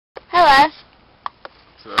Hello.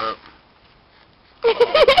 What's up?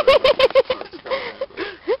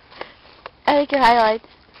 I like your highlights.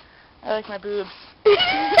 I like my boobs.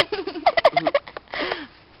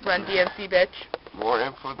 Run DMC, bitch. More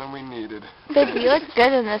info than we needed. Baby, you look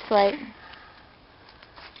good in this light.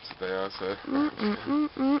 Stay outside. I'm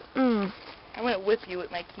gonna whip you with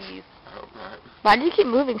my keys. I hope not. Why do you keep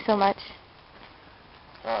moving so much?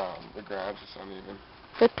 The ground's just uneven.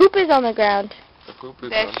 The poop is on the ground. The poop is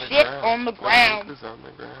There's on the shit ground. on the ground. The poop is on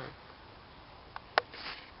the ground.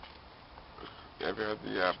 You ever heard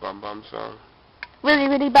the Bum Bum song? Willy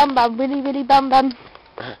willy bum bum, willy willy bum bum.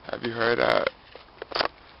 Have you heard let's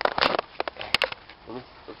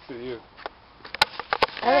see you.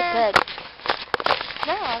 I look good.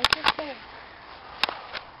 No, I was just good.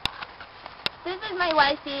 This is my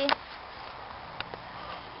wifey.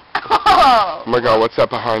 Oh! Oh my god, what's that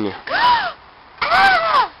behind you? Ah!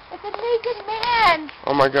 It's a naked man.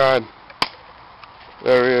 Oh my god.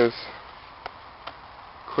 There he is.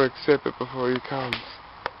 Quick, sip it before he comes.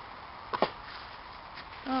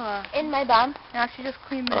 Oh. In my bum. Now she just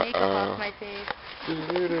cleaned the makeup off my face.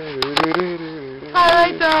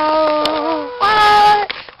 I know.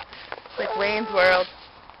 What? It's like Wayne's World.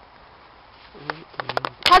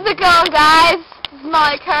 How's it going, guys? This is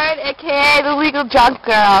Molly Curd, aka the legal drunk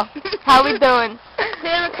girl. How we doing?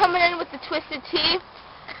 Today we're coming in with the twisted tea.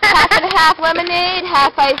 Half and half lemonade,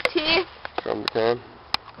 half iced tea. From the can?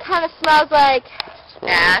 Kind of smells like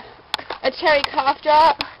Ass. a cherry cough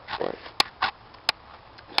drop. What?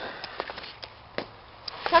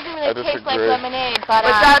 Doesn't I really taste like disagree. lemonade, but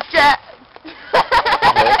What's up, Jet?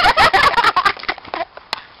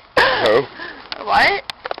 No? What?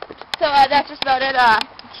 So that's just about it.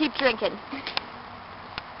 Keep drinking.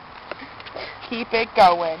 Keep it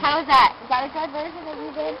going. How was that? Is that a good version of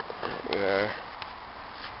you did? Yeah.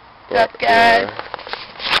 What's up, guys?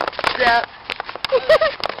 What's up?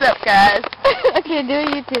 What's up, guys? Okay, do a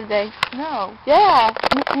YouTube thing. No. Yeah.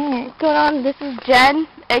 What's going on? This is Jen,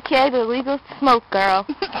 aka the legal smoke girl.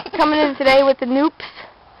 Coming in today with the noops.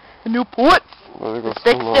 The new what?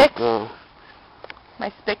 Stick sticks. My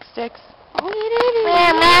stick sticks.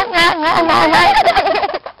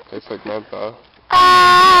 Tastes like menthol.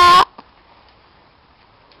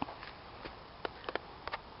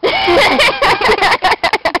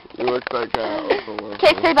 You look like Oprah.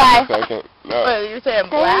 Okay, say bye. Second. No. Wait, you're saying Say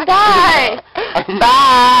black? bye.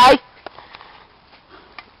 Bye.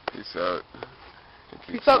 Peace out.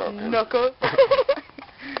 Peace out, knucker.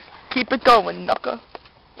 Keep it going, knucker.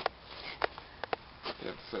 You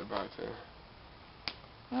have to say bye too.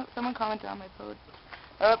 Oh, someone commented on my post.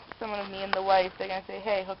 Oh, someone of me and the wife. They're gonna say,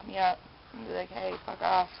 "Hey, hook me up." And be like, "Hey, fuck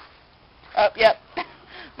off." Oh, yep.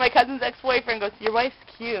 My cousin's ex-boyfriend goes, "Your wife's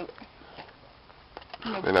cute."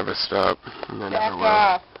 They never stop. And they Back never will.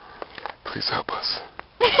 off. Please help us.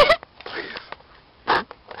 Please.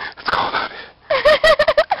 It's cold out here.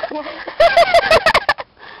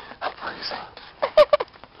 I'm freezing.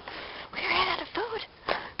 We ran out of food.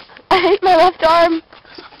 I hate my left arm.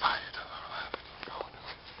 There's a fire to the left. Go into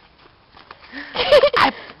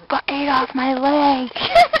it. I ate off my leg.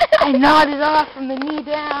 I gnawed it off from the knee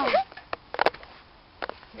down.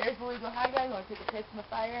 Here's the legal high guy. Want to take a piss in the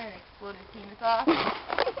fire and explode his penis off?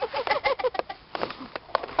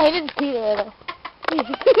 I didn't see it.